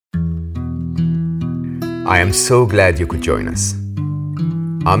I am so glad you could join us.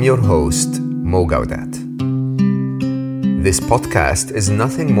 I'm your host, Mo Gaudat. This podcast is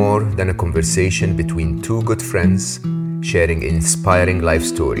nothing more than a conversation between two good friends sharing inspiring life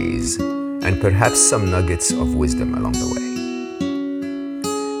stories and perhaps some nuggets of wisdom along the way.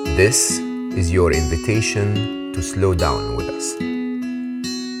 This is your invitation to slow down with us.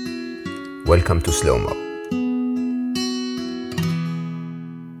 Welcome to Slow Mo.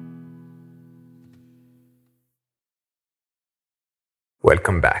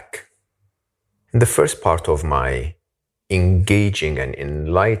 Welcome back. In the first part of my engaging and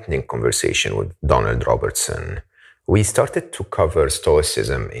enlightening conversation with Donald Robertson, we started to cover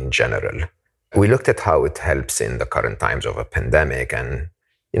Stoicism in general. We looked at how it helps in the current times of a pandemic and,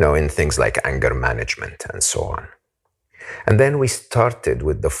 in things like anger management and so on. And then we started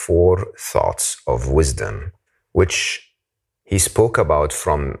with the 4 thoughts of wisdom, which he spoke about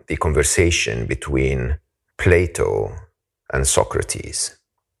from the conversation between Plato and Socrates.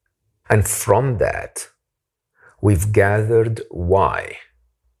 And from that, we've gathered why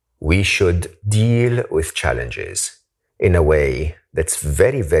we should deal with challenges in a way that's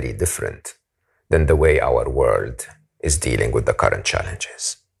very, very different than the way our world is dealing with the current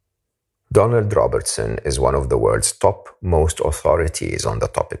challenges. Donald Robertson is one of the world's top-most authorities on the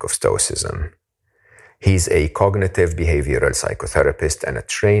topic of Stoicism. He's a cognitive behavioral psychotherapist and a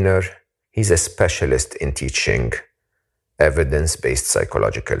trainer. He's a specialist in teaching evidence-based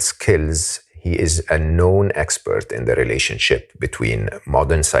psychological skills. He is a known expert in the relationship between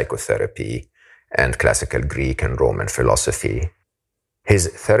modern psychotherapy and classical Greek and Roman philosophy. His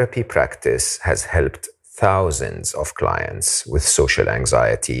therapy practice has helped thousands of clients with social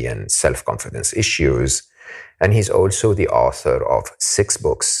anxiety and self-confidence issues, and he's also the author of 6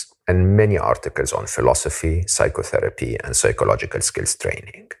 books and many articles on philosophy, psychotherapy, and psychological skills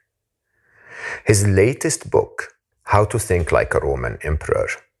training. His latest book, How to Think Like a Roman Emperor,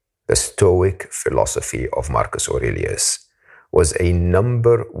 The Stoic Philosophy of Marcus Aurelius, was a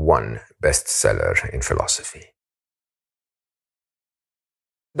number 1 bestseller in philosophy.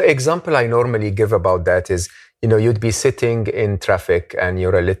 The example I normally give about that is, you'd be sitting in traffic and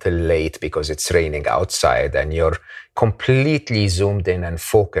you're a little late because it's raining outside and you're completely zoomed in and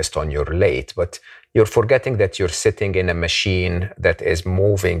focused on your late, but you're forgetting that you're sitting in a machine that is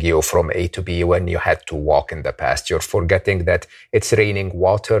moving you from A to B when you had to walk in the past. You're forgetting that it's raining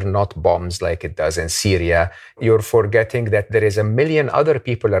water, not bombs like it does in Syria. You're forgetting that there is a million other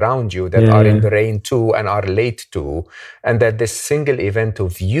people around you that are in the rain too and are late too. And that this single event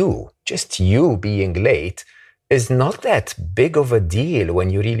of just you being late, is not that big of a deal when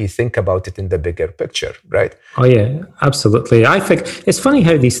you really think about it in the bigger picture, right? Oh yeah, absolutely. I think it's funny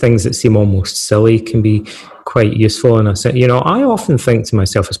how these things that seem almost silly can be quite useful. And I often think to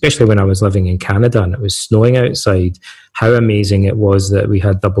myself, especially when I was living in Canada and it was snowing outside, how amazing it was that we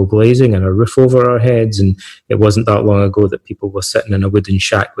had double glazing and a roof over our heads. And it wasn't that long ago that people were sitting in a wooden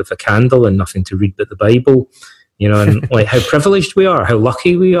shack with a candle and nothing to read but the Bible. And like how privileged we are, how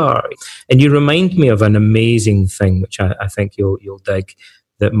lucky we are. And you remind me of an amazing thing, which I think you'll dig,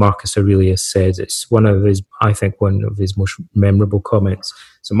 that Marcus Aurelius said. It's one of his most memorable comments.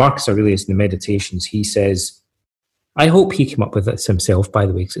 So Marcus Aurelius in the Meditations, he says, I hope he came up with this himself, by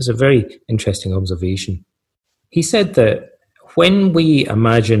the way, because it's a very interesting observation. He said that when we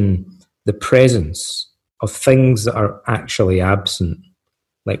imagine the presence of things that are actually absent,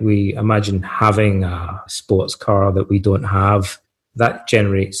 like we imagine having a sports car that we don't have, that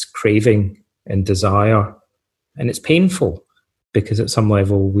generates craving and desire. And it's painful because at some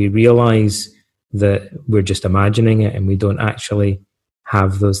level we realize that we're just imagining it and we don't actually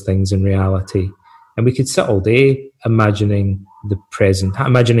have those things in reality. And we could sit all day imagining the present,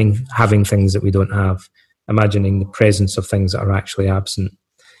 imagining having things that we don't have, imagining the presence of things that are actually absent.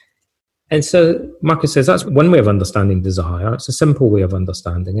 And so Marcus says that's one way of understanding desire. It's a simple way of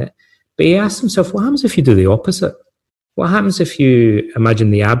understanding it. But he asks himself, what happens if you do the opposite? What happens if you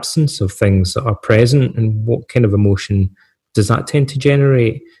imagine the absence of things that are present, and what kind of emotion does that tend to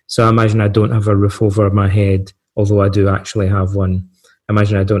generate? So I imagine I don't have a roof over my head, although I do actually have one.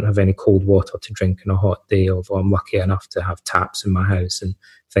 Imagine I don't have any cold water to drink on a hot day, although I'm lucky enough to have taps in my house and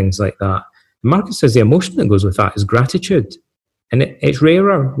things like that. Marcus says the emotion that goes with that is gratitude. And it's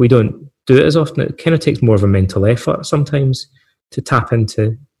rarer. We don't do it as often. It kind of takes more of a mental effort sometimes to tap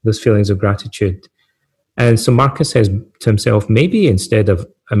into those feelings of gratitude. And so Marcus says to himself, maybe instead of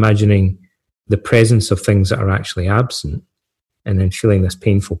imagining the presence of things that are actually absent and then feeling this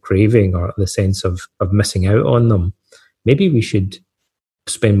painful craving or the sense of missing out on them, maybe we should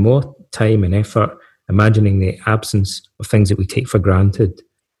spend more time and effort imagining the absence of things that we take for granted,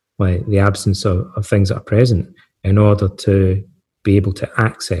 like the absence of things that are present, in order to be able to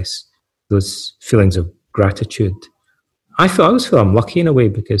access those feelings of gratitude. I always feel I'm lucky in a way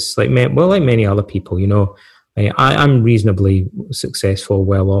because, like many other people, I'm reasonably successful,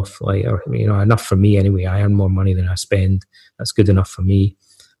 well off, enough for me anyway. I earn more money than I spend. That's good enough for me.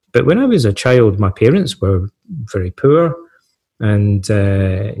 But when I was a child, my parents were very poor, and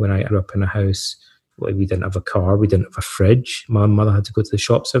when I grew up in a house, we didn't have a car, we didn't have a fridge. My mother had to go to the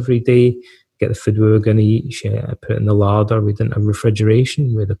shops every day, get the food we were going to eat. She put it in the larder. We didn't have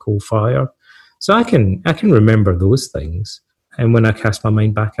refrigeration. We had a coal fire. So I can remember those things. And when I cast my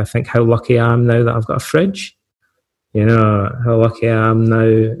mind back, I think how lucky I am now that I've got a fridge. How lucky I am now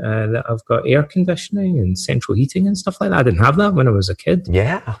that I've got air conditioning and central heating and stuff like that. I didn't have that when I was a kid.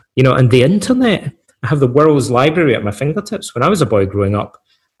 Yeah. And the internet. I have the world's library at my fingertips. When I was a boy growing up,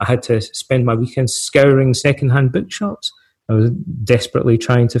 I had to spend my weekends scouring secondhand bookshops. I was desperately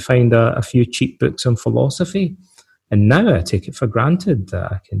trying to find a few cheap books on philosophy. And now I take it for granted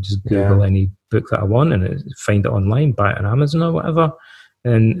that I can just Google any book that I want and find it online, buy it on Amazon or whatever.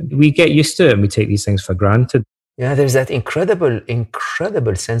 And we get used to it and we take these things for granted. Yeah, there's that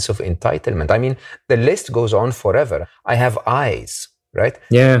incredible sense of entitlement. I mean, the list goes on forever. I have eyes, right?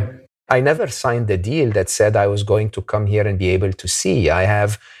 Yeah. I never signed the deal that said I was going to come here and be able to see. I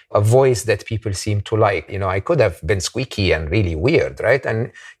have a voice that people seem to like. I could have been squeaky and really weird, right?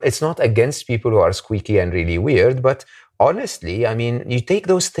 And it's not against people who are squeaky and really weird, but honestly, I mean, you take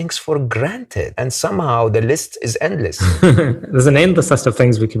those things for granted and somehow the list is endless. There's an endless list of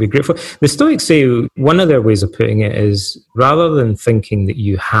things we could be grateful for. The Stoics say one of their ways of putting it is rather than thinking that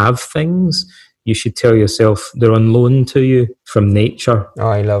you have things, you should tell yourself they're on loan to you from nature. Oh,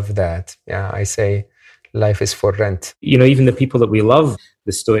 I love that. Yeah, I say life is for rent. Even the people that we love,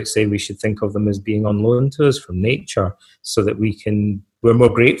 the Stoics say we should think of them as being on loan to us from nature so that we're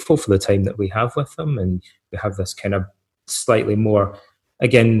more grateful for the time that we have with them, and we have this kind of slightly more,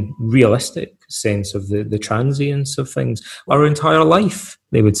 again, realistic sense of the transience of things. Our entire life,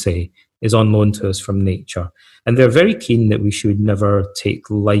 they would say, is on loan to us from nature. And they're very keen that we should never take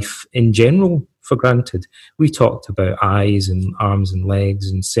life in general for granted. We talked about eyes and arms and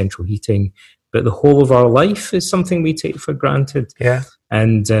legs and central heating, but the whole of our life is something we take for granted. Yeah.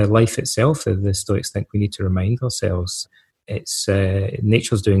 And life itself, the Stoics think we need to remind ourselves, it's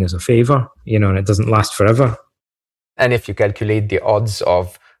nature's doing us a favour, and it doesn't last forever. And if you calculate the odds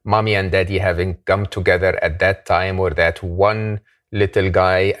of mommy and daddy having come together at that time, or that one little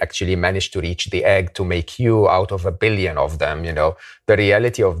guy actually managed to reach the egg to make you out of 1 billion of them, the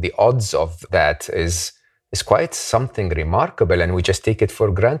reality of the odds of that is quite something remarkable. And we just take it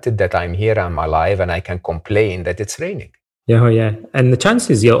for granted that I'm here, I'm alive, and I can complain that it's raining. Yeah. And the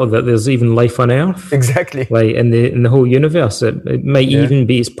chances that there's even life on Earth. Exactly. Like in the whole universe, it might even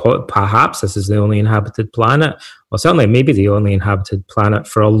be, perhaps this is the only inhabited planet, or certainly maybe the only inhabited planet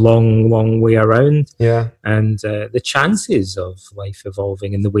for a long, long way around. Yeah. And the chances of life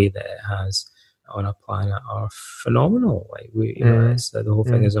evolving in the way that it has on a planet are phenomenal. Like the whole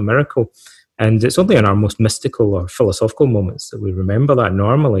thing is a miracle. And it's only in our most mystical or philosophical moments that we remember that.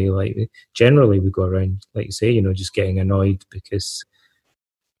 Normally, generally we go around, like you say, just getting annoyed because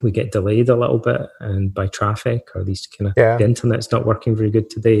we get delayed a little bit and by traffic, or at least the internet's not working very good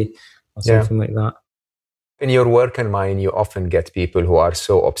today, or something like that. In your work and mine, you often get people who are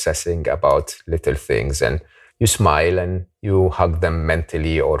so obsessing about little things, and you smile and you hug them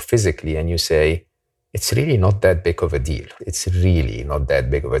mentally or physically and you say, it's really not that big of a deal. It's really not that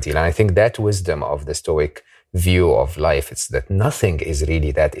big of a deal. And I think that wisdom of the Stoic view of life, it's that nothing is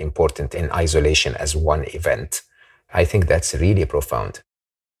really that important in isolation as one event. I think that's really profound.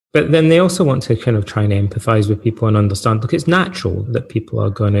 But then they also want to kind of try and empathize with people and understand, look, it's natural that people are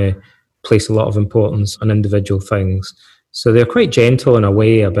going to place a lot of importance on individual things. So they're quite gentle in a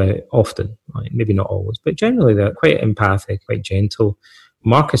way about often, maybe not always, but generally they're quite empathic, quite gentle.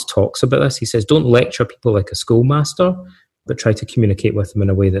 Marcus talks about this. He says, don't lecture people like a schoolmaster, but try to communicate with them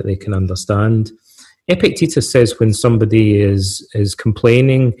in a way that they can understand. Epictetus says when somebody is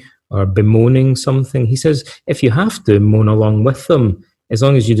complaining or bemoaning something, he says, if you have to, moan along with them, as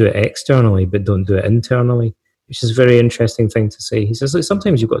long as you do it externally, but don't do it internally, which is a very interesting thing to say. He says,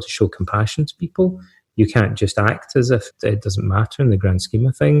 sometimes you've got to show compassion to people. You can't just act as if it doesn't matter in the grand scheme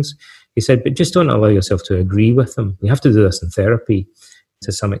of things. He said, but just don't allow yourself to agree with them. You have to do this in therapy.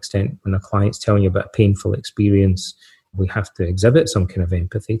 To some extent, when a client's telling you about a painful experience, we have to exhibit some kind of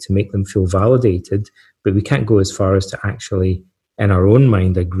empathy to make them feel validated, but we can't go as far as to actually, in our own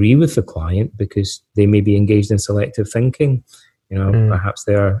mind, agree with the client because they may be engaged in selective thinking. Perhaps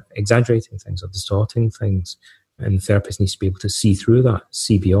they're exaggerating things or distorting things. And the therapist needs to be able to see through that,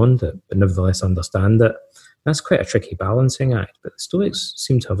 see beyond it, but nevertheless understand it. That's quite a tricky balancing act, but the Stoics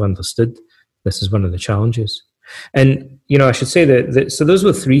seem to have understood this is one of the challenges. And, I should say that so those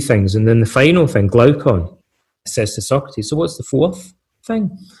were three things. And then the final thing, Glaucon, says to Socrates, so what's the fourth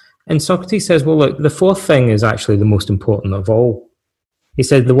thing? And Socrates says, well, look, the fourth thing is actually the most important of all. He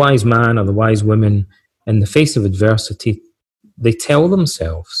said the wise man or the wise woman, in the face of adversity, they tell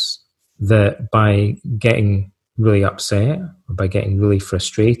themselves that by getting really upset or by getting really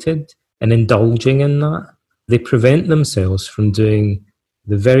frustrated and indulging in that, they prevent themselves from doing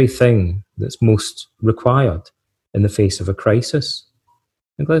the very thing that's most required in the face of a crisis.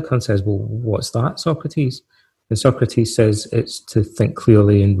 And Glaucon says, well, what's that, Socrates? And Socrates says it's to think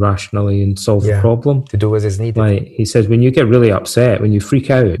clearly and rationally and solve the problem. To do what is needed. Like he says, when you get really upset, when you freak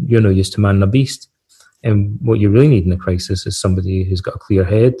out, you're no use to man a beast. And what you really need in a crisis is somebody who's got a clear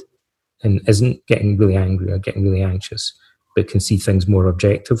head and isn't getting really angry or getting really anxious, but can see things more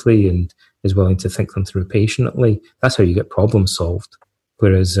objectively and is willing to think them through patiently. That's how you get problems solved.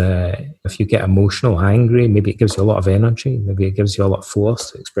 Whereas if you get emotional, angry, maybe it gives you a lot of energy, maybe it gives you a lot of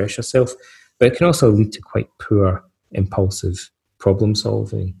force to express yourself, but it can also lead to quite poor, impulsive problem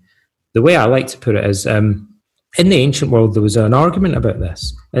solving. The way I like to put it is, in the ancient world, there was an argument about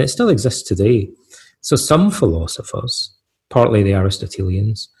this, and it still exists today. So some philosophers, partly the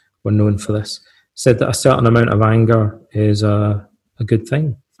Aristotelians, were known for this, said that a certain amount of anger is a good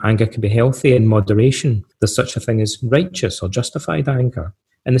thing. Anger can be healthy in moderation. There's such a thing as righteous or justified anger.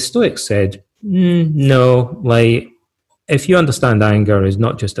 And the Stoics said, no, like, if you understand anger is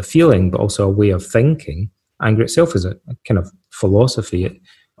not just a feeling, but also a way of thinking, anger itself is a kind of philosophy.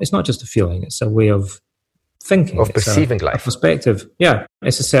 It's not just a feeling, it's a way of thinking. Of perceiving life. A perspective. Yeah,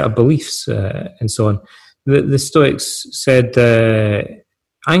 it's a set of beliefs and so on. The Stoics said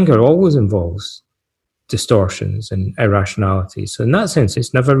anger always involves distortions and irrationality. So in that sense,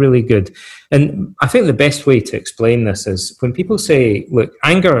 it's never really good. And I think the best way to explain this is when people say, look,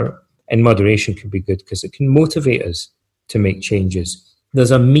 anger in moderation can be good because it can motivate us to make changes.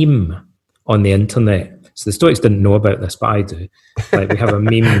 There's a meme on the internet. So the Stoics didn't know about this, but I do. Like we have a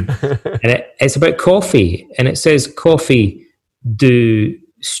meme and it's about coffee, and it says coffee do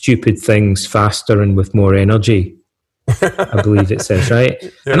stupid things faster and with more energy. I believe it says, right?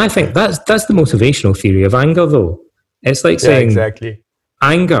 Yeah. And I think that's the motivational theory of anger, though. It's like saying exactly.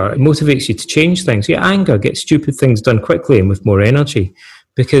 Anger motivates you to change things. Yeah, anger gets stupid things done quickly and with more energy,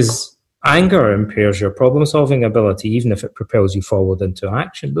 because anger impairs your problem-solving ability, even if it propels you forward into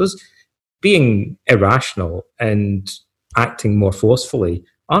action. Those being irrational and acting more forcefully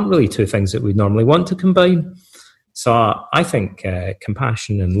aren't really two things that we'd normally want to combine. So I think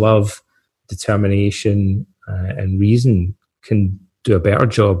compassion and love, determination and reason can do a better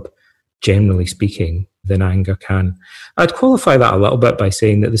job, generally speaking, than anger can. I'd qualify that a little bit by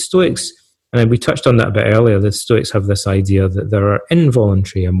saying that the Stoics, and we touched on that a bit earlier, the Stoics have this idea that there are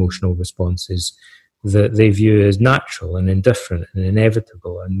involuntary emotional responses that they view as natural and indifferent and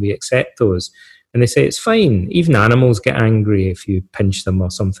inevitable, and we accept those. And they say it's fine. Even animals get angry if you pinch them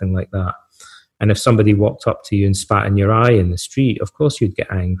or something like that. And if somebody walked up to you and spat in your eye in the street, of course you'd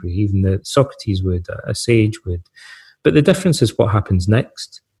get angry. Even Socrates would, a sage would. But the difference is what happens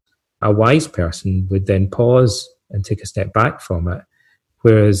next. A wise person would then pause and take a step back from it,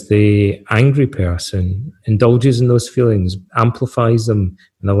 whereas the angry person indulges in those feelings, amplifies them,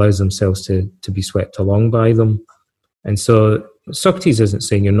 and allows themselves to be swept along by them. And so Socrates isn't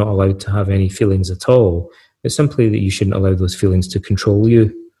saying you're not allowed to have any feelings at all. It's simply that you shouldn't allow those feelings to control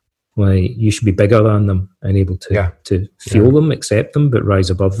you. Like, you should be bigger than them and able to feel them, accept them, but rise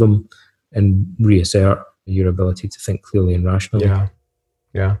above them and reassert your ability to think clearly and rationally.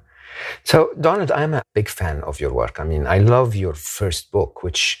 Yeah. So, Donald, I'm a big fan of your work. I mean, I love your first book,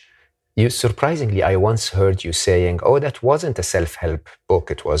 which surprisingly, I once heard you saying, oh, that wasn't a self-help book.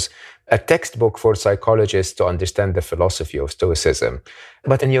 It was a textbook for psychologists to understand the philosophy of Stoicism.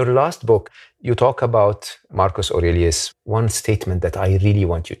 But in your last book, you talk about Marcus Aurelius, one statement that I really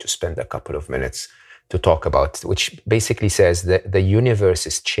want you to spend a couple of minutes to talk about, which basically says that the universe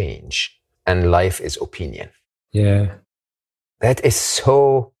is change and life is opinion. Yeah. That is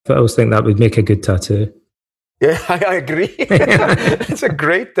so... I always think that would make a good tattoo. Yeah, I agree. It's a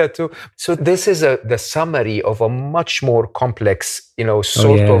great tattoo. So this is the summary of a much more complex,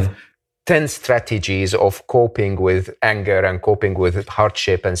 of 10 strategies of coping with anger and coping with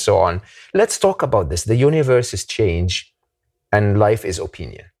hardship and so on. Let's talk about this. The universe is change and life is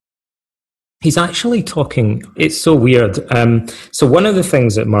opinion. He's actually talking, it's so weird. So one of the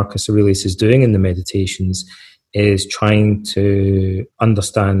things that Marcus Aurelius is doing in the Meditations is trying to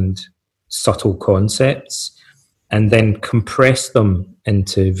understand subtle concepts. and then compress them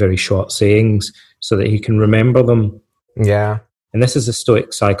into very short sayings so that he can remember them. Yeah. And this is a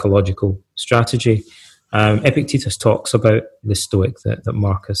Stoic psychological strategy. Epictetus talks about the Stoic that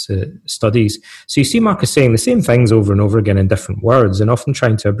Marcus studies. So you see Marcus saying the same things over and over again in different words and often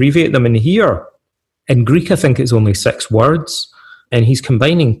trying to abbreviate them. And here, in Greek, I think it's only 6 words. And he's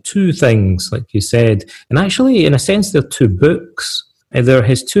combining 2 things, like you said. And actually, in a sense, they're 2 books. And they're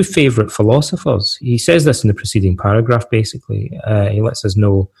his 2 favourite philosophers. He says this in the preceding paragraph, basically. He lets us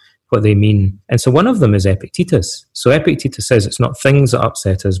know what they mean. And so one of them is Epictetus. So Epictetus says it's not things that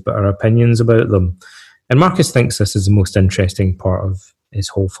upset us, but our opinions about them. And Marcus thinks this is the most interesting part of his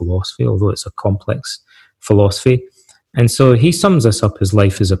whole philosophy, although it's a complex philosophy. And so he sums this up as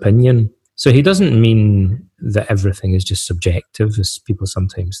life is opinion. So he doesn't mean that everything is just subjective, as people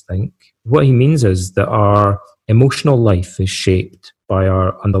sometimes think. What he means is that our emotional life is shaped by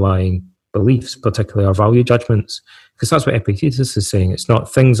our underlying beliefs, particularly our value judgments, because that's what Epictetus is saying. It's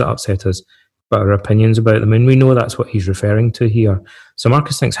not things that upset us, but our opinions about them. And we know that's what he's referring to here. So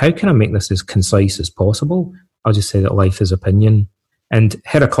Marcus thinks, how can I make this as concise as possible? I'll just say that life is opinion. And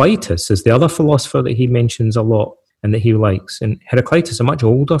Heraclitus is the other philosopher that he mentions a lot and that he likes. And Heraclitus, a much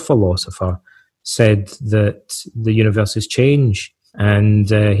older philosopher, said that the universe is change. And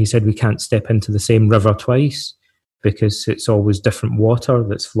he said we can't step into the same river twice because it's always different water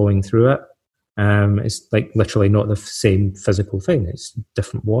that's flowing through it. It's like literally not the same physical thing. It's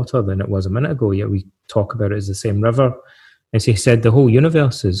different water than it was a minute ago, yet we talk about it as the same river. And so he said the whole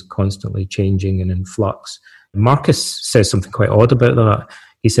universe is constantly changing and in flux. Marcus says something quite odd about that.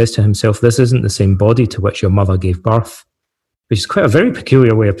 He says to himself, this isn't the same body to which your mother gave birth, which is quite a very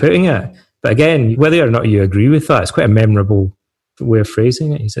peculiar way of putting it. But again, whether or not you agree with that, it's quite a memorable way of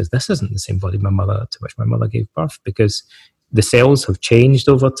phrasing it. He says, this isn't the same body to which my mother gave birth, because the cells have changed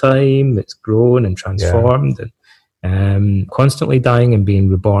over time. It's grown and transformed and constantly dying and being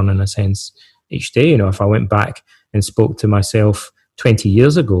reborn in a sense each day. You know, if I went back and spoke to myself 20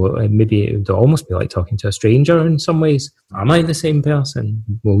 years ago, maybe it would almost be like talking to a stranger in some ways. Am I the same person?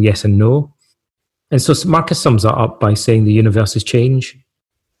 Well, yes and no. And so Marcus sums that up by saying the universe is change.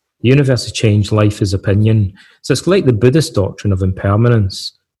 The universe is change, life is opinion. So it's like the Buddhist doctrine of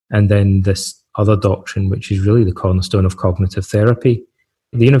impermanence, and then this other doctrine, which is really the cornerstone of cognitive therapy.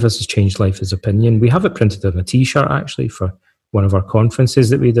 The universe has changed, life is opinion. We have it printed on a T-shirt, actually, for one of our conferences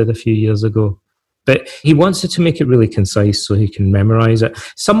that we did a few years ago. But he wants it to make it really concise so he can memorize it.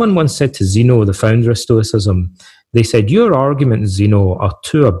 Someone once said to Zeno, the founder of Stoicism, they said, your arguments, Zeno, are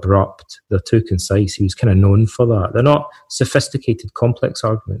too abrupt. They're too concise. He was kind of known for that. They're not sophisticated, complex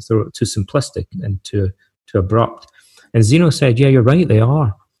arguments. They're too simplistic and too abrupt. And Zeno said, yeah, you're right, they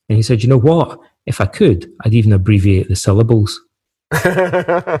are. And he said, you know what? If I could, I'd even abbreviate the syllables.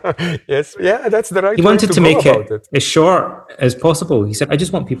 Yes, yeah, that's the right way. He wanted to make it as short as possible. He said, I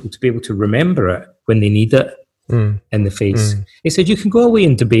just want people to be able to remember it when they need it in the face. He said, you can go away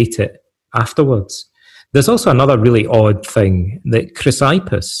and debate it afterwards. There's also another really odd thing that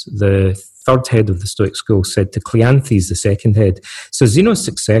Chrysippus, the third head of the Stoic school, said to Cleanthes, the second head. So Zeno's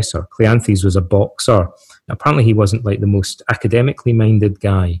successor, Cleanthes, was a boxer. Apparently he wasn't like the most academically minded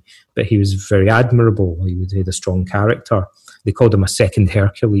guy, but he was very admirable. He had a strong character. They called him a second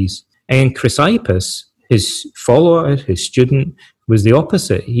Hercules. And Chrysippus, his follower, his student, was the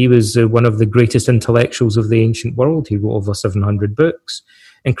opposite. He was one of the greatest intellectuals of the ancient world. He wrote over 700 books.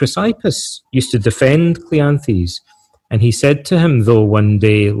 And Chrysippus used to defend Cleanthes. And he said to him, though, one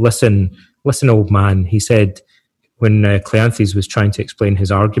day, listen, old man, he said, when Cleanthes was trying to explain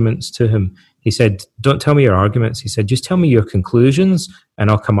his arguments to him, he said, don't tell me your arguments. He said, just tell me your conclusions and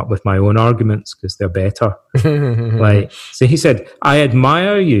I'll come up with my own arguments because they're better. So he said, I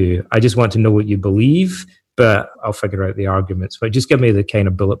admire you. I just want to know what you believe, but I'll figure out the arguments. But just give me the kind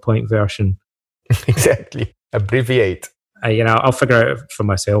of bullet point version. Exactly. Abbreviate. I'll figure out for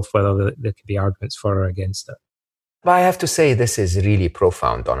myself whether there could be arguments for or against it. But I have to say, this is really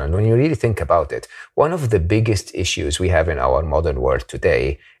profound, Donald. When you really think about it, one of the biggest issues we have in our modern world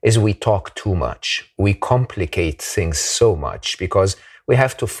today is we talk too much. We complicate things so much because we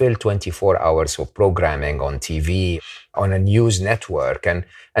have to fill 24 hours of programming on TV, on a news network.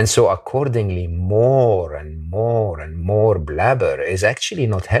 And so accordingly, more and more and more blabber is actually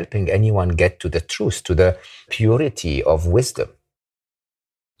not helping anyone get to the truth, to the purity of wisdom.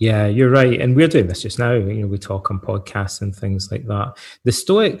 Yeah, you're right. And we're doing this just now. We talk on podcasts and things like that. The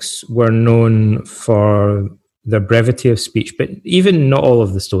Stoics were known for their brevity of speech, but even not all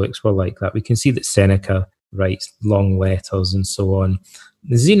of the Stoics were like that. We can see that Seneca writes long letters and so on.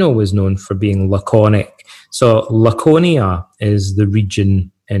 Zeno was known for being laconic. So Laconia is the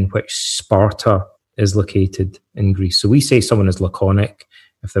region in which Sparta is located in Greece. So we say someone is laconic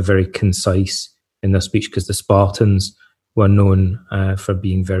if they're very concise in their speech, because the Spartans were known for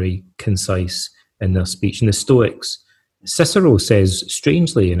being very concise in their speech. And the Stoics, Cicero says,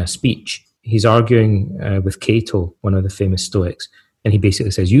 strangely, in a speech, he's arguing with Cato, one of the famous Stoics, and he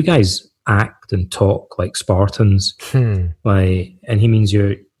basically says, you guys act and talk like Spartans. And he means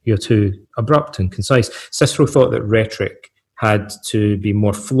you're too abrupt and concise. Cicero thought that rhetoric had to be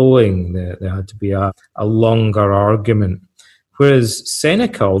more flowing, there had to be a longer argument. Whereas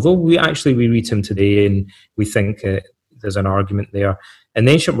Seneca, although we read him today and we think there's an argument there, in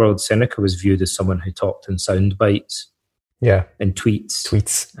the ancient world, Seneca was viewed as someone who talked in sound bites. Yeah. And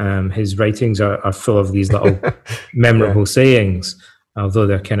tweets. His writings are full of these little memorable sayings, although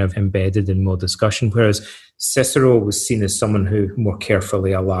they're kind of embedded in more discussion. Whereas Cicero was seen as someone who more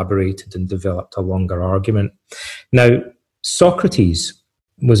carefully elaborated and developed a longer argument. Now, Socrates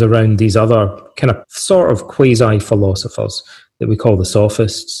was around these other kind of sort of quasi-philosophers that we call the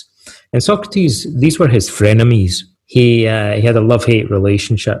sophists. And Socrates, these were his frenemies. He had a love-hate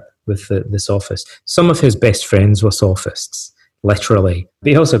relationship with the sophists. Some of his best friends were sophists, literally. But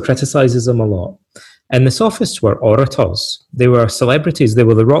he also criticizes them a lot. And the sophists were orators. They were celebrities. They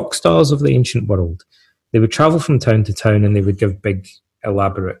were the rock stars of the ancient world. They would travel from town to town and they would give big,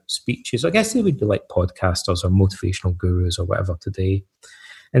 elaborate speeches. I guess they would be like podcasters or motivational gurus or whatever today.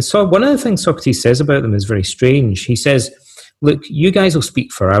 And so one of the things Socrates says about them is very strange. He says, look, you guys will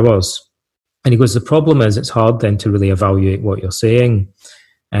speak for hours. And he goes, the problem is it's hard then to really evaluate what you're saying.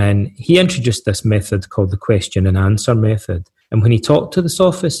 And he introduced this method called the question and answer method. And when he talked to the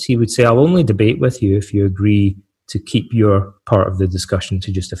sophists, he would say, I'll only debate with you if you agree to keep your part of the discussion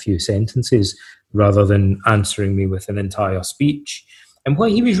to just a few sentences rather than answering me with an entire speech. And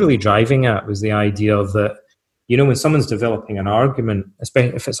what he was really driving at was the idea that, you know, when someone's developing an argument,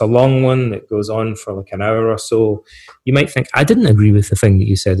 especially if it's a long one that goes on for like an hour or so, you might think, I didn't agree with the thing that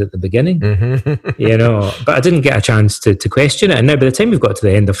you said at the beginning, you know, but I didn't get a chance to question it. And now by the time we've got to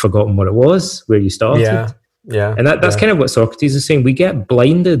the end, I've forgotten what it was, where you started. Yeah. And that's kind of what Socrates is saying. We get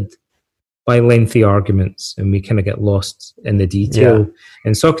blinded by lengthy arguments and we kind of get lost in the detail. Yeah.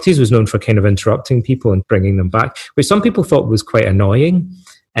 And Socrates was known for kind of interrupting people and bringing them back, which some people thought was quite annoying.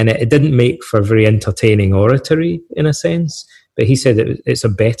 And it didn't make for very entertaining oratory, in a sense. But he said it's a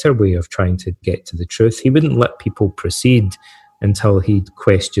better way of trying to get to the truth. He wouldn't let people proceed until he'd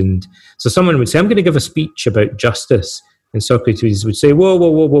questioned. So someone would say, I'm going to give a speech about justice. And Socrates would say,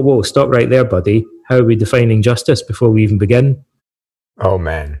 whoa, stop right there, buddy. How are we defining justice before we even begin? Oh,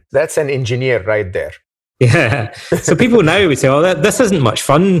 man. That's an engineer right there. Yeah. So people now would say, this isn't much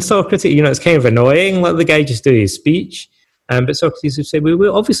fun, Socrates. You know, it's kind of annoying. Let the guy just do his speech. But Socrates would say,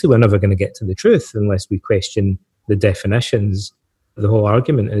 we're never going to get to the truth unless we question the definitions. The whole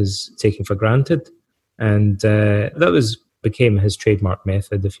argument is taken for granted. And that became his trademark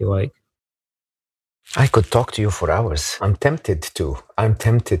method, if you like. I could talk to you for hours. I'm tempted to,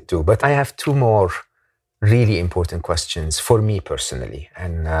 but I have two more really important questions for me personally.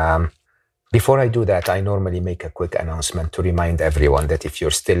 And before I do that, I normally make a quick announcement to remind everyone that if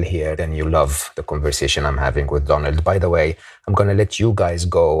you're still here and you love the conversation I'm having with Donald, by the way, I'm going to let you guys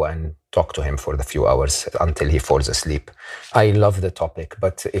go and talk to him for the few hours until he falls asleep. I love the topic,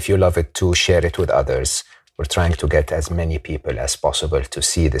 but if you love it too, share it with others. We're trying to get as many people as possible to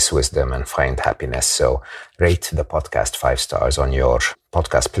see this wisdom and find happiness. So rate the podcast 5 stars on your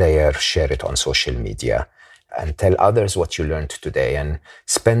podcast player, share it on social media, and tell others what you learned today, and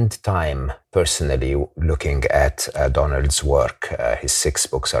spend time personally looking at Donald's work. His 6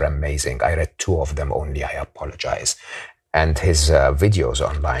 books are amazing. I read 2 of them only. I apologize. And his videos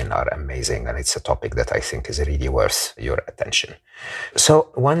online are amazing. And it's a topic that I think is really worth your attention.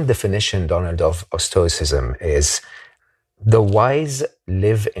 So one definition, Donald, of Stoicism is the wise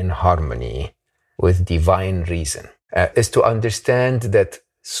live in harmony with divine reason, is to understand that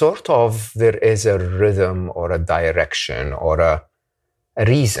sort of there is a rhythm or a direction or a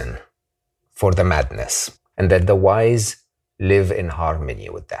reason for the madness, and that the wise live in harmony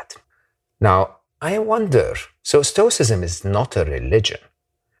with that. Now, I wonder, so Stoicism is not a religion,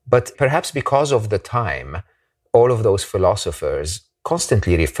 but perhaps because of the time, all of those philosophers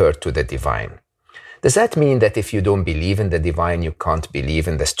constantly refer to the divine. Does that mean that if you don't believe in the divine, you can't believe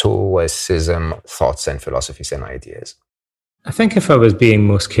in the Stoicism thoughts and philosophies and ideas? I think if I was being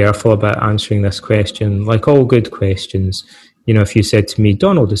most careful about answering this question, like all good questions, you know, if you said to me,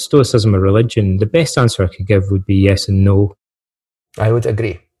 Donald, is Stoicism a religion? The best answer I could give would be yes and no. I would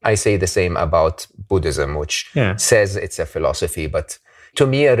agree. I say the same about Buddhism, which says it's a philosophy, but to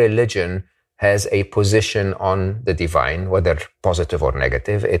me, a religion has a position on the divine, whether positive or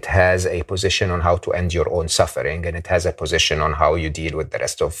negative. It has a position on how to end your own suffering, and it has a position on how you deal with the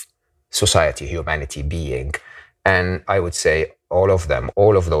rest of society, humanity, being. And I would say all of them,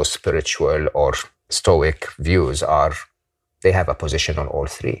 all of those spiritual or Stoic views they have a position on all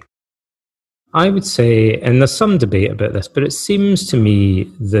three. I would say, and there's some debate about this, but it seems to me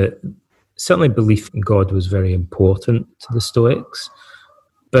that certainly belief in God was very important to the Stoics,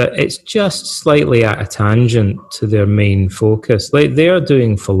 but it's just slightly at a tangent to their main focus. Like, they are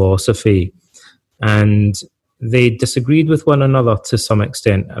doing philosophy, and they disagreed with one another to some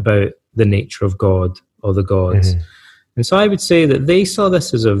extent about the nature of God or the gods. Mm-hmm. And so I would say that they saw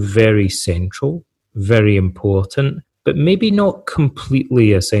this as a very central, very important, but maybe not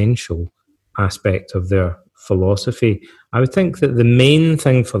completely essential aspect of their philosophy. I would think that the main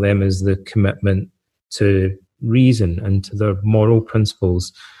thing for them is the commitment to reason and to their moral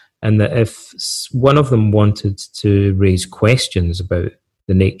principles, and that if one of them wanted to raise questions about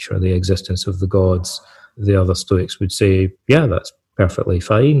the nature or the existence of the gods, the other Stoics would say, yeah, that's perfectly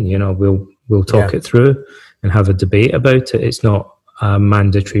fine. We'll talk it through and have a debate about it. It's not a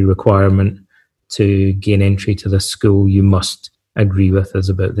mandatory requirement to gain entry to this school. You must agree with us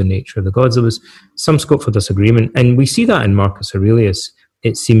about the nature of the gods. There was some scope for disagreement, and we see that in Marcus Aurelius,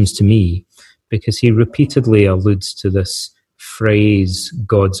 it seems to me, because he repeatedly alludes to this phrase,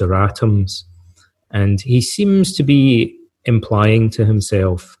 gods are atoms, and he seems to be implying to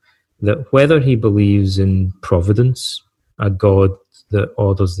himself that whether he believes in providence, a god that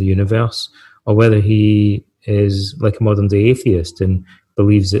orders the universe, or whether he is like a modern day atheist and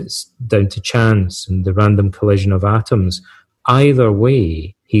believes it's down to chance and the random collision of atoms, either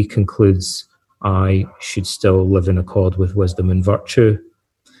way, he concludes, I should still live in accord with wisdom and virtue.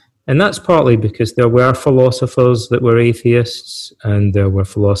 And that's partly because there were philosophers that were atheists, and there were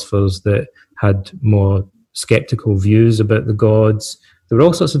philosophers that had more skeptical views about the gods. There were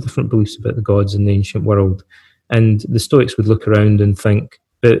all sorts of different beliefs about the gods in the ancient world. And the Stoics would look around and think,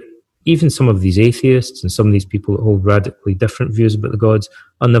 but even some of these atheists and some of these people that hold radically different views about the gods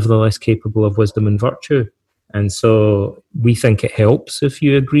are nevertheless capable of wisdom and virtue. And so we think it helps if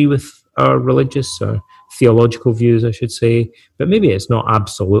you agree with our religious or theological views, I should say, but maybe it's not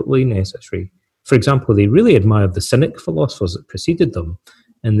absolutely necessary. For example, they really admired the Cynic philosophers that preceded them,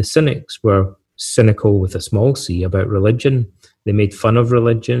 and the Cynics were cynical with a small c about religion. They made fun of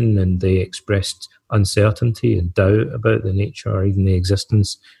religion, and they expressed uncertainty and doubt about the nature or even the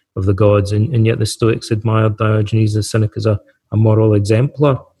existence of the gods, and yet the Stoics admired Diogenes the Cynic as a moral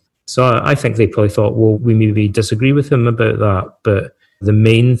exemplar. So I think they probably thought, well, we maybe disagree with him about that, but the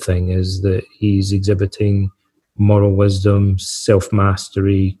main thing is that he's exhibiting moral wisdom,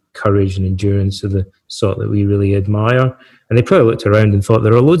 self-mastery, courage and endurance of the sort that we really admire. And they probably looked around and thought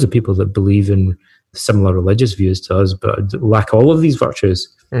there are loads of people that believe in similar religious views to us, but lack all of these virtues.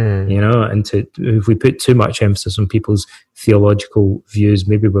 And if we put too much emphasis on people's theological views,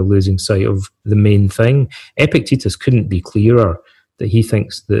 maybe we're losing sight of the main thing. Epictetus couldn't be clearer that he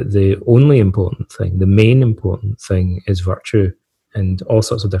thinks that the only important thing, the main important thing, is virtue. And all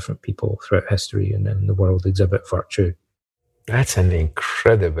sorts of different people throughout history and in the world exhibit virtue. That's an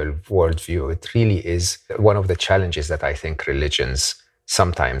incredible worldview. It really is. One of the challenges that I think religions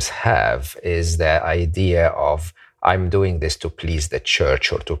sometimes have is the idea of, I'm doing this to please the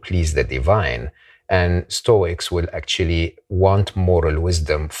church or to please the divine. And Stoics will actually want moral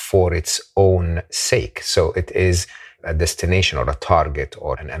wisdom for its own sake. So it is a destination or a target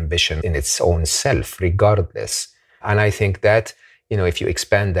or an ambition in its own self, regardless. And I think that, if you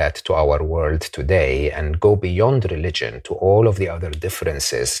expand that to our world today and go beyond religion to all of the other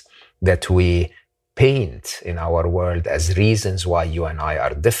differences that we paint in our world as reasons why you and I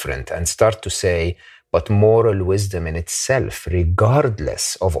are different, and start to say, but moral wisdom in itself,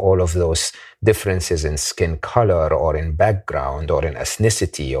 regardless of all of those differences in skin color or in background or in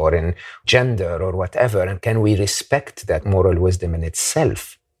ethnicity or in gender or whatever, and can we respect that moral wisdom in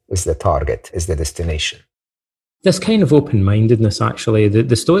itself is the target, is the destination? This kind of open-mindedness, actually,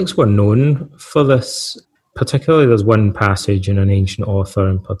 the Stoics were known for this. Particularly, there's one passage in an ancient author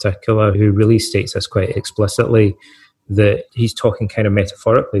in particular who really states this quite explicitly, that he's talking kind of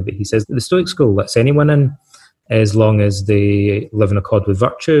metaphorically, but he says that the Stoic school lets anyone in as long as they live in accord with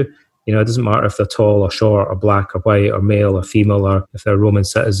virtue. It doesn't matter if they're tall or short or black or white or male or female, or if they're a Roman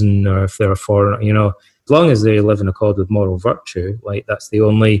citizen or if they're a foreigner, as long as they live in accord with moral virtue, like that's the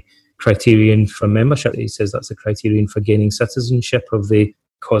only criterion for membership. He says that's the criterion for gaining citizenship of the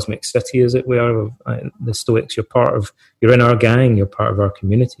cosmic city, as it were. The Stoics, you're in our gang, you're part of our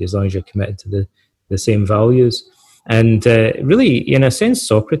community, as long as you're committed to the same values. And really, in a sense,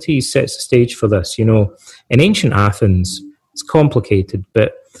 Socrates sets the stage for this. In ancient Athens, it's complicated,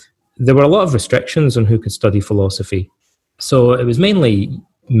 but there were a lot of restrictions on who could study philosophy. So it was mainly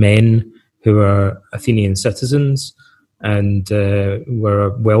men who were Athenian citizens and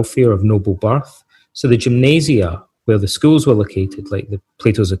were wealthier, of noble birth. So the gymnasia, where the schools were located, like the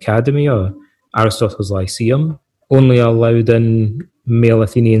Plato's Academy or Aristotle's Lyceum, only allowed in male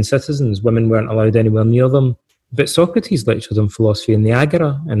Athenian citizens. Women weren't allowed anywhere near them. But Socrates lectured on philosophy in the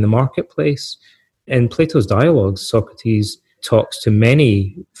agora, in the marketplace. In Plato's dialogues, Socrates talks to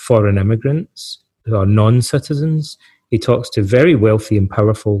many foreign immigrants who are non-citizens. He talks to very wealthy and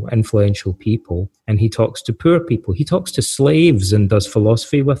powerful, influential people, and he talks to poor people. He talks to slaves and does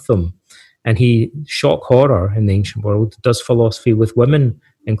philosophy with them. And he, shock horror in the ancient world, does philosophy with women,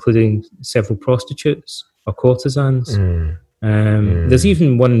 including several prostitutes or courtesans. There's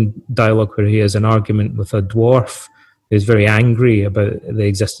even one dialogue where he has an argument with a dwarf who's very angry about the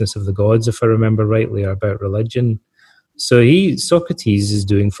existence of the gods, if I remember rightly, or about religion. So Socrates is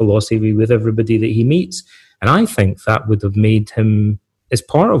doing philosophy with everybody that he meets. And I think that would have made him, as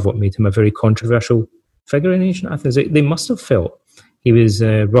part of what made him a very controversial figure in ancient Athens. They must have felt he was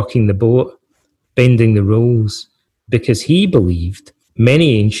rocking the boat, bending the rules, because he believed,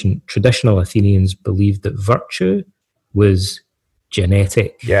 many ancient traditional Athenians believed, that virtue was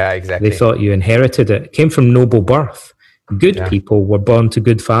genetic. Yeah, exactly. They thought you inherited it. It came from noble birth. Good people were born to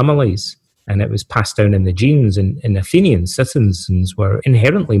good families, and it was passed down in the genes. And Athenian citizens were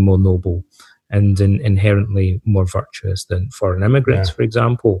inherently more noble and inherently more virtuous than foreign immigrants, for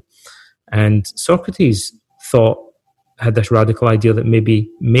example. And Socrates had this radical idea that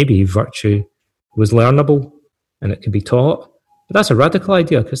maybe virtue was learnable and it could be taught. But that's a radical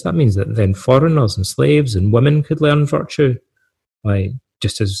idea, because that means that then foreigners and slaves and women could learn virtue, like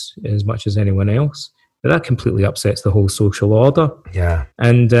just as much as anyone else. But that completely upsets the whole social order. Yeah.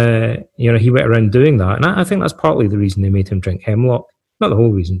 And, he went around doing that. And I think that's partly the reason they made him drink hemlock. Not the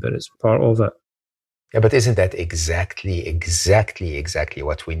whole reason, but it's part of it. Yeah, but isn't that exactly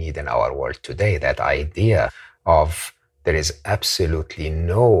what we need in our world today? That idea of there is absolutely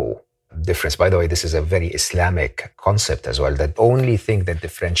no difference. By the way, this is a very Islamic concept as well. The only thing that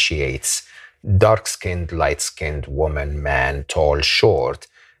differentiates dark-skinned, light-skinned, woman, man, tall, short,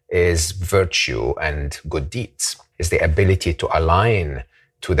 is virtue and good deeds, is the ability to align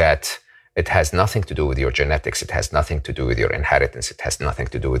to that. It has nothing to do with your genetics. It has nothing to do with your inheritance. It has nothing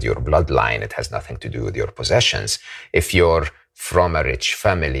to do with your bloodline. It has nothing to do with your possessions. If you're from a rich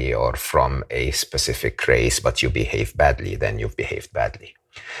family or from a specific race, but you behave badly, then you've behaved badly.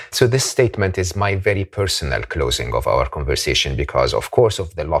 So this statement is my very personal closing of our conversation, because, of course,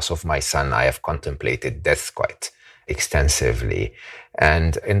 of the loss of my son, I have contemplated death quite extensively.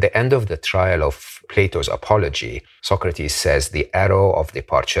 And in the end of the trial of Plato's Apology, Socrates says, the arrow of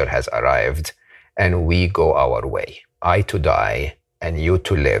departure has arrived and we go our way. I to die and you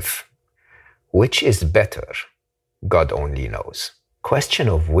to live. Which is better? God only knows. Question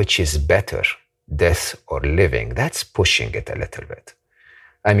of which is better, death or living, that's pushing it a little bit.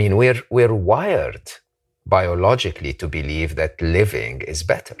 I mean, we're wired biologically to believe that living is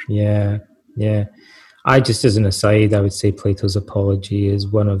better. Yeah. I just, as an aside, I would say Plato's Apology is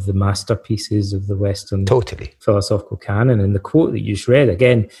one of the masterpieces of the Western philosophical canon. And the quote that you just read,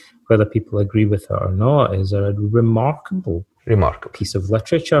 again, whether people agree with it or not, is a remarkable piece of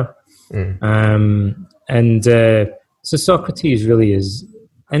literature. So Socrates really is,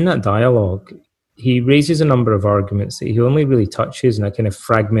 in that dialogue, he raises a number of arguments that he only really touches in a kind of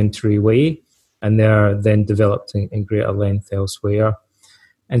fragmentary way, and they're then developed in greater length elsewhere.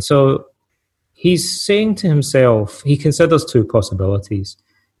 And so he's saying to himself, he considers two possibilities.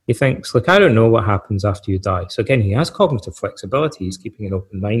 He thinks, look, I don't know what happens after you die. So again, he has cognitive flexibility. He's keeping an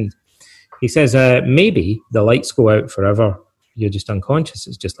open mind. He says, maybe the lights go out forever. You're just unconscious.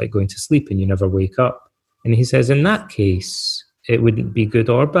 It's just like going to sleep and you never wake up. And he says, in that case, it wouldn't be good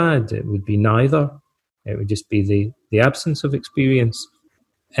or bad. It would be neither. It would just be the absence of experience.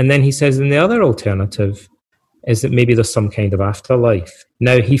 And then he says, and the other alternative is that maybe there's some kind of afterlife.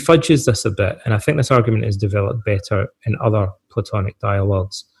 Now, he fudges this a bit, and I think this argument is developed better in other Platonic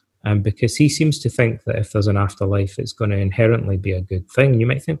dialogues, because he seems to think that if there's an afterlife, it's going to inherently be a good thing. You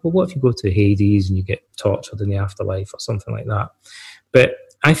might think, well, what if you go to Hades and you get tortured in the afterlife or something like that? But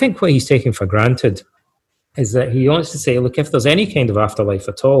I think what he's taking for granted is that he wants to say, look, if there's any kind of afterlife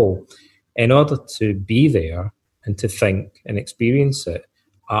at all, in order to be there and to think and experience it,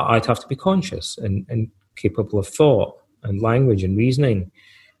 I'd have to be conscious and capable of thought and language and reasoning.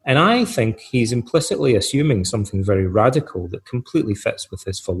 And I think he's implicitly assuming something very radical that completely fits with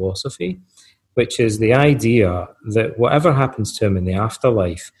his philosophy. which is the idea that whatever happens to him in the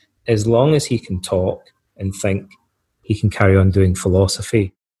afterlife, as long as he can talk and think, he can carry on doing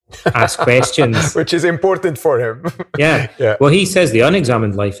philosophy, ask questions. Which is important for him. Yeah. Well, he says the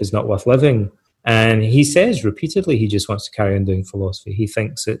unexamined life is not worth living. And he says repeatedly he just wants to carry on doing philosophy. He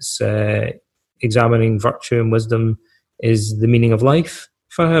thinks it's examining virtue and wisdom is the meaning of life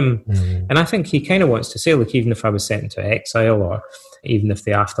for him. Mm-hmm. And I think he kind of wants to say, look, even if I was sent into exile, or even if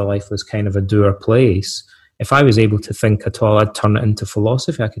the afterlife was kind of a dour place, if I was able to think at all, I'd turn it into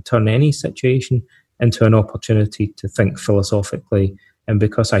philosophy. I could turn any situation into an opportunity to think philosophically. And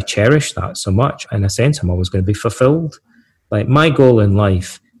because I cherish that so much, in a sense, I'm always going to be fulfilled. Like, my goal in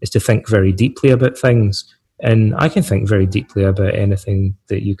life is to think very deeply about things. And I can think very deeply about anything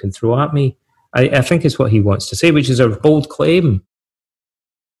that you can throw at me. I think it's what he wants to say, which is a bold claim.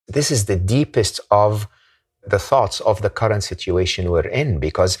 This is the deepest of the thoughts of the current situation we're in,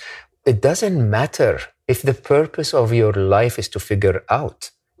 because it doesn't matter if the purpose of your life is to figure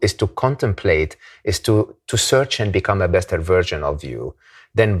out, is to contemplate, is to search and become a better version of you,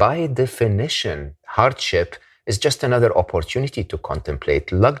 then by definition, hardship is just another opportunity to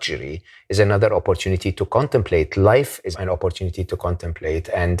contemplate. Luxury is another opportunity to contemplate. Life is an opportunity to contemplate,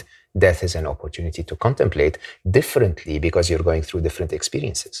 and death is an opportunity to contemplate differently because you're going through different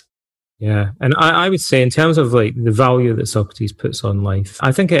experiences. Yeah, and I would say in terms of like the value that Socrates puts on life,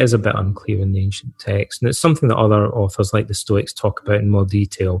 I think it is a bit unclear in the ancient text, and it's something that other authors like the Stoics talk about in more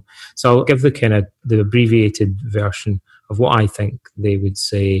detail. So I'll give the abbreviated version of what I think they would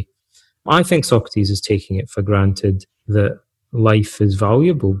say. I think Socrates is taking it for granted that life is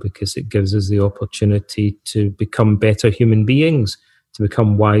valuable because it gives us the opportunity to become better human beings, to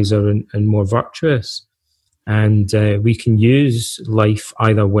become wiser and more virtuous. And we can use life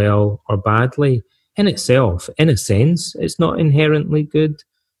either well or badly. In itself, in a sense, it's not inherently good,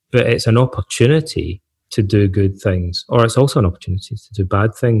 but it's an opportunity to do good things, or it's also an opportunity to do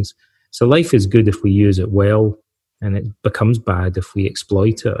bad things. So life is good if we use it well, and it becomes bad if we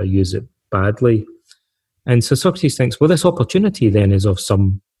exploit it or use it badly. And so Socrates thinks, well, this opportunity then is of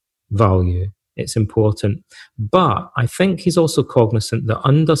some value. It's important. But I think he's also cognizant that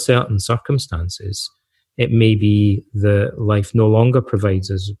under certain circumstances, it may be that life no longer provides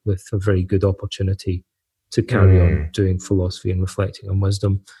us with a very good opportunity to carry on doing philosophy and reflecting on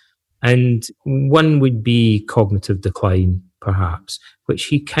wisdom. And one would be cognitive decline, perhaps, which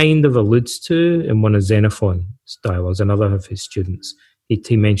he kind of alludes to in one of Xenophon's dialogues, another of his students.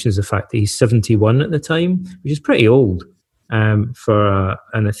 He mentions the fact that he's 71 at the time, which is pretty old for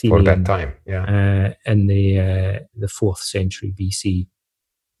an Athenian. For that time, yeah. In the 4th century BC.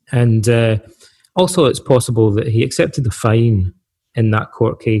 And also, it's possible that he accepted the fine in that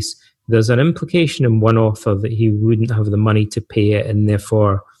court case. There's an implication in one author that he wouldn't have the money to pay it, and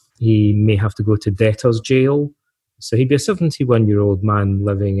therefore he may have to go to debtor's jail. So he'd be a 71-year-old man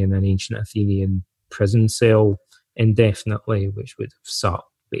living in an ancient Athenian prison cell indefinitely, which would have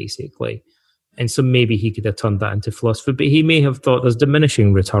sucked, basically. And so maybe he could have turned that into philosophy, but he may have thought there's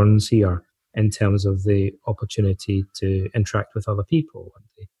diminishing returns here in terms of the opportunity to interact with other people, and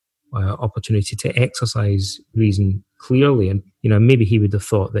the opportunity to exercise reason clearly. And, maybe he would have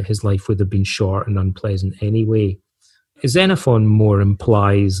thought that his life would have been short and unpleasant anyway. Xenophon more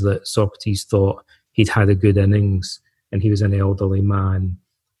implies that Socrates thought he'd had a good innings and he was an elderly man.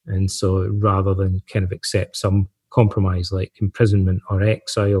 And so rather than kind of accept some compromise like imprisonment or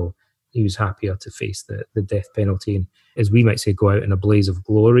exile, he was happier to face the death penalty and, as we might say, go out in a blaze of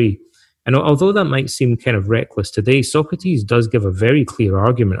glory. And although that might seem kind of reckless today, Socrates does give a very clear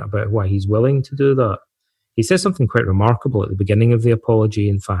argument about why he's willing to do that. He says something quite remarkable at the beginning of the Apology,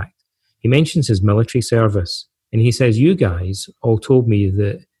 in fact. He mentions his military service, and he says, you guys all told me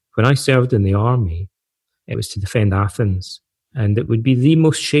that when I served in the army, it was to defend Athens, and it would be the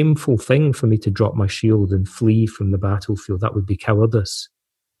most shameful thing for me to drop my shield and flee from the battlefield. That would be cowardice.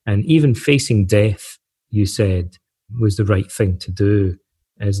 And even facing death, you said, was the right thing to do,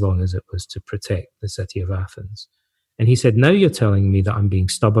 as long as it was to protect the city of Athens. And he said, now you're telling me that I'm being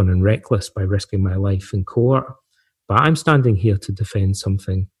stubborn and reckless by risking my life in court, but I'm standing here to defend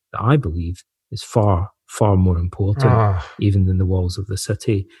something that I believe is far, far more important, even than the walls of the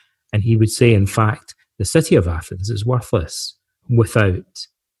city. And he would say, in fact, the city of Athens is worthless without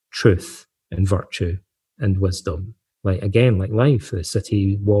truth and virtue and wisdom. Like life, the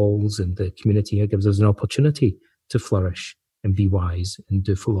city walls and the community here gives us an opportunity to flourish and be wise and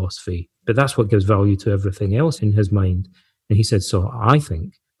do philosophy. But that's what gives value to everything else in his mind. And he said, so I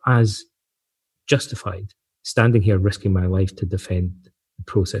think, as justified, standing here risking my life to defend the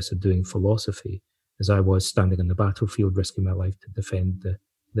process of doing philosophy, as I was standing on the battlefield risking my life to defend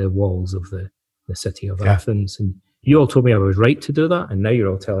the walls of the the city of Yeah. Athens. And you all told me I was right to do that, and now you're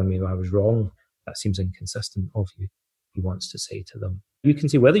all telling me I was wrong. That seems inconsistent of you, he wants to say to them. You can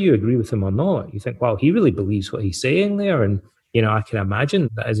see whether you agree with him or not. You think, wow, he really believes what he's saying there. And, I can imagine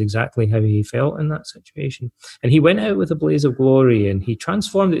that is exactly how he felt in that situation. And he went out with a blaze of glory, and he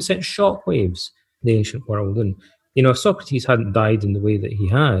transformed it, sent shockwaves in the ancient world. And, if Socrates hadn't died in the way that he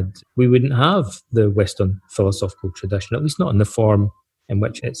had, we wouldn't have the Western philosophical tradition, at least not in the form in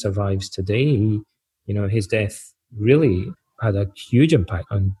which it survives today. His death really had a huge impact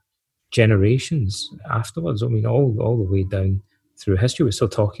on generations afterwards. I mean, all the way down through history. We're still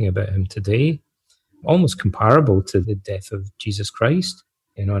talking about him today, almost comparable to the death of Jesus Christ,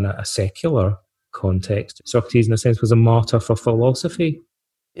 in a secular context. Socrates, in a sense, was a martyr for philosophy.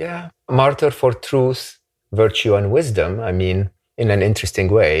 Yeah, a martyr for truth, virtue, and wisdom. I mean, in an interesting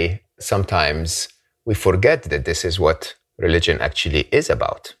way, sometimes we forget that this is what religion actually is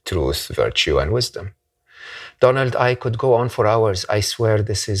about: truth, virtue, and wisdom. Donald, I could go on for hours. I swear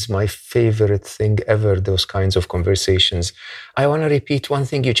this is my favorite thing ever, those kinds of conversations. I want to repeat one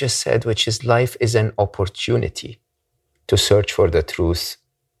thing you just said, which is life is an opportunity to search for the truth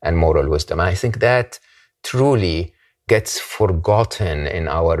and moral wisdom. I think that truly gets forgotten in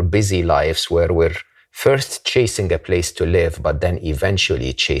our busy lives, where we're first chasing a place to live, but then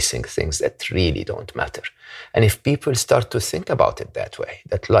eventually chasing things that really don't matter. And if people start to think about it that way,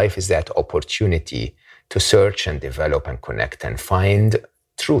 that life is that opportunity to search and develop and connect and find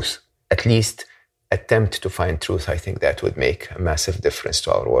truth, at least attempt to find truth, I think that would make a massive difference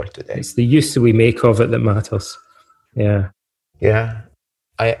to our world today. It's the use we make of it that matters. Yeah. Yeah.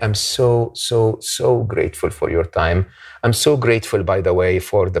 I am so, so, so grateful for your time. I'm so grateful, by the way,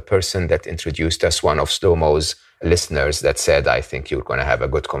 for the person that introduced us, one of Slow-Mo's listeners that said, I think you're going to have a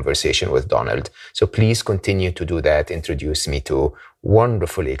good conversation with Donald. So please continue to do that. Introduce me to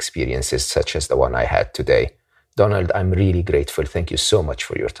wonderful experiences such as the one I had today. Donald, I'm really grateful. Thank you so much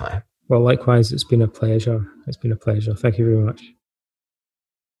for your time. Well, likewise, it's been a pleasure. It's been a pleasure. Thank you very much.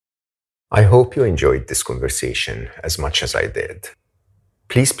 I hope you enjoyed this conversation as much as I did.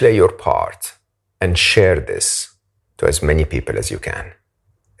 Please play your part and share this to as many people as you can.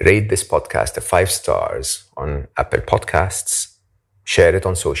 Rate this podcast 5 stars on Apple Podcasts, share it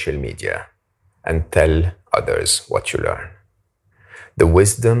on social media, and tell others what you learn. The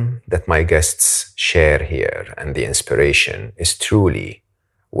wisdom that my guests share here and the inspiration is truly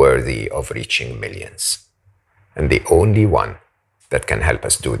worthy of reaching millions. And the only one that can help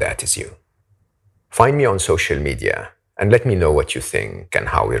us do that is you. Find me on social media and let me know what you think and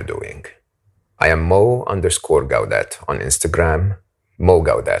how we're doing. I am Mo_Gaudet on Instagram, Mo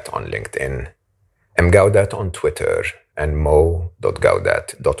Gaudet on LinkedIn, M Gaudet on Twitter, and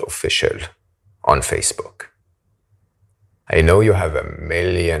mo.gaudet.official on Facebook. I know you have 1.5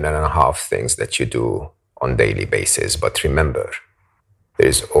 million things that you do on a daily basis, but remember, there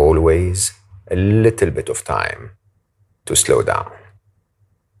is always a little bit of time to slow down.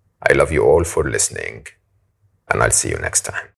 I love you all for listening, and I'll see you next time.